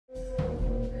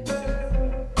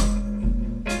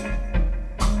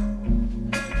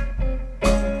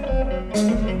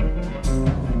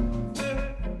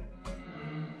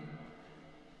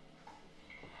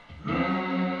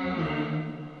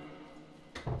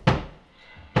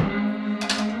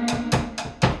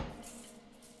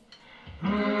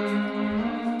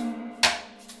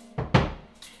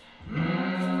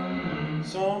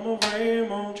rain,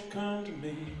 won't you come to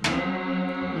me?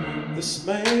 This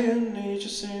man needs your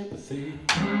sympathy.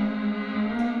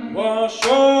 Wash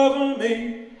over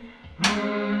me,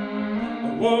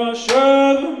 wash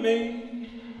over me.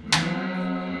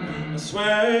 I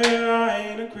swear I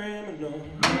ain't a criminal,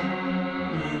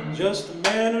 just a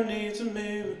man who needs a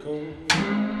miracle.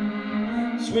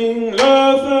 Swing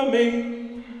love for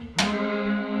me,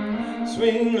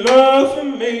 swing love for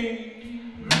me.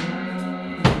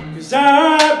 'Cause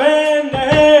I've been to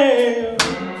hell,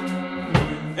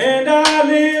 and I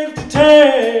live to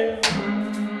tell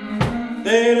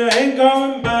that I ain't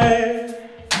going back.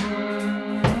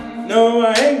 No,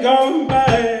 I ain't going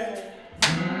back.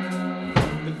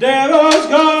 The devil's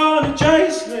gonna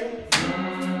chase me,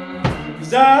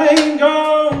 'cause I ain't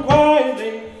going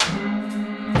quietly.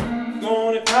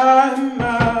 Gonna tie him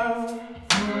out,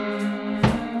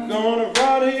 gonna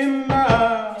run him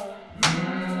out.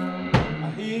 I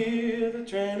hear the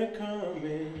train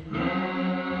a-coming,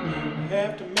 I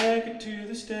have to make it to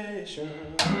the station.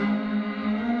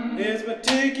 Here's my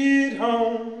ticket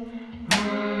home,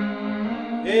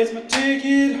 here's my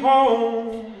ticket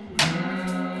home.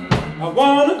 I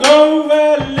wanna go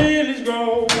where the lilies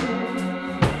grow,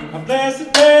 I bless the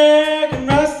dead and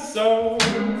rest the soul.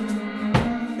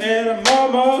 And I'm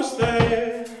almost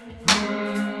there,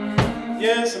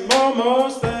 yes, I'm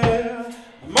almost there,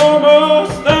 I'm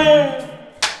almost there.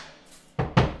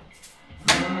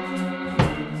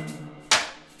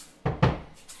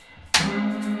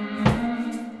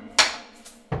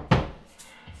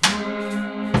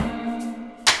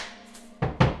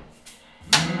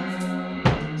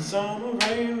 Summer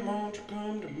rain, won't you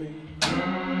come to me?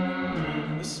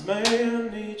 This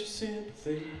man needs your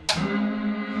sympathy.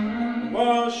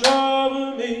 Wash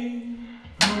over me,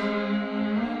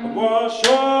 wash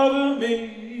over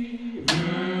me.